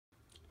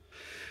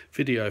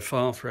Video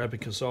file for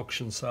Abacus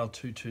Auction Sale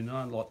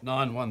 229, lot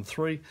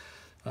 913.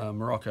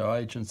 Morocco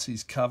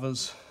Agencies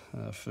covers.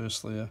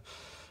 Firstly,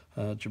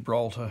 a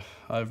Gibraltar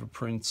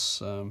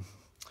Overprints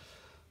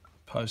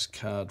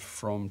postcard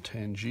from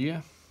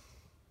Tangier.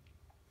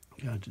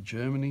 Going to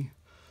Germany.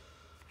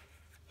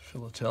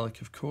 Philatelic,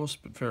 of course,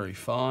 but very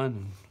fine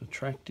and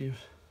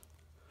attractive.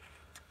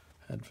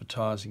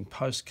 Advertising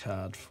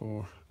postcard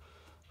for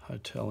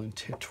hotel in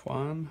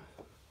Tetuan.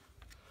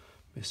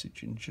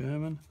 Message in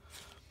German.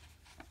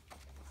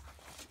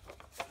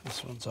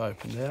 This one's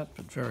opened out,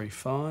 but very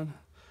fine.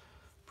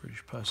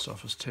 British Post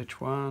Office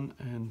Tetuan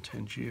and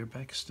Tangier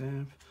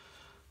backstab.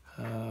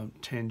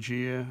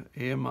 Tangier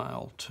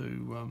airmail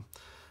to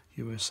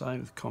USA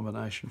with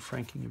combination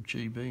franking of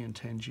GB and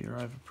Tangier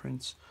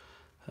overprints.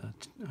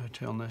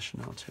 Hotel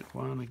Nacional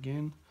Tetuan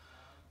again.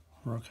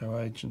 Morocco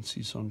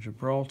Agencies on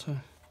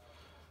Gibraltar.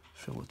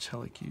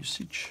 Philatelic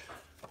usage.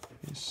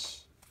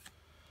 Yes.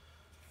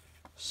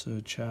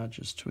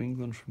 Surcharges to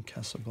England from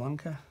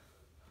Casablanca.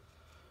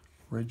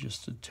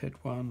 Registered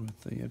Tetuan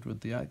with the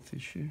Edward VIII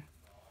issue.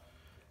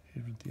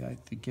 Edward VIII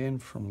again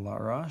from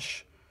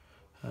Larache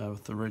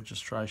with the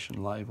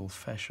registration label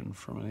fashioned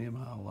from an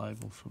airmail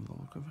label from the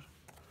look of it.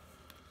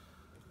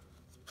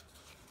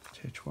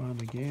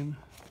 Tetuan again.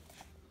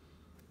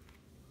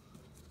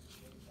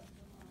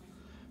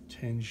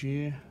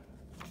 Tangier.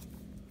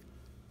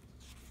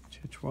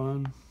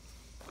 Tetuan.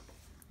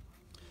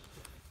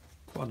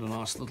 Quite a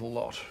nice little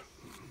lot.